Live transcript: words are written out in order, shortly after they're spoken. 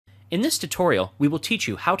In this tutorial, we will teach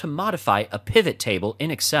you how to modify a pivot table in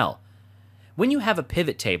Excel. When you have a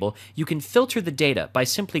pivot table, you can filter the data by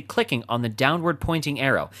simply clicking on the downward pointing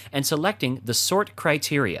arrow and selecting the Sort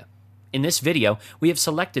criteria. In this video, we have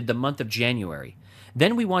selected the month of January.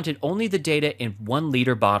 Then we wanted only the data in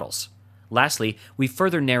 1-liter bottles. Lastly, we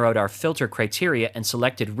further narrowed our filter criteria and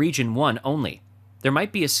selected Region 1 only. There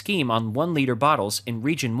might be a scheme on 1-liter bottles in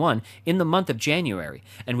Region 1 in the month of January,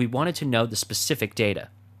 and we wanted to know the specific data.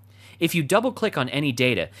 If you double-click on any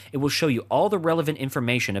data, it will show you all the relevant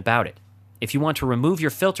information about it. If you want to remove your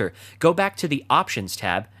filter, go back to the Options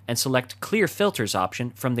tab and select Clear Filters option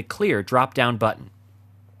from the Clear drop-down button.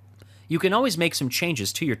 You can always make some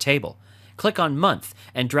changes to your table. Click on Month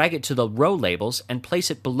and drag it to the row labels and place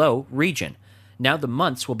it below Region. Now the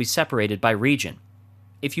months will be separated by region.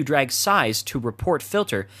 If you drag Size to Report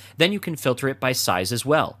Filter, then you can filter it by size as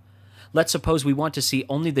well. Let's suppose we want to see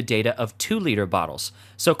only the data of 2-liter bottles,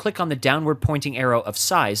 so click on the downward pointing arrow of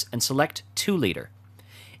Size and select 2-liter.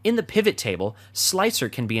 In the pivot table, Slicer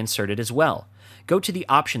can be inserted as well. Go to the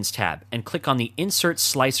Options tab and click on the Insert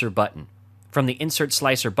Slicer button. From the Insert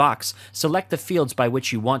Slicer box, select the fields by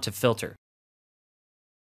which you want to filter.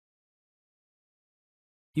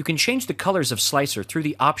 You can change the colors of Slicer through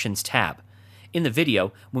the Options tab. In the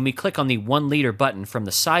video, when we click on the 1-liter button from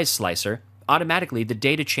the Size slicer, automatically the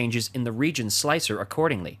data changes in the Region slicer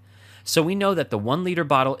accordingly. So we know that the 1-liter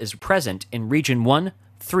bottle is present in Region 1,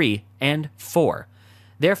 3, and 4.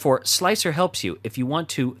 Therefore, Slicer helps you if you want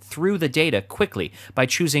to through the data quickly by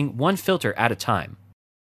choosing one filter at a time.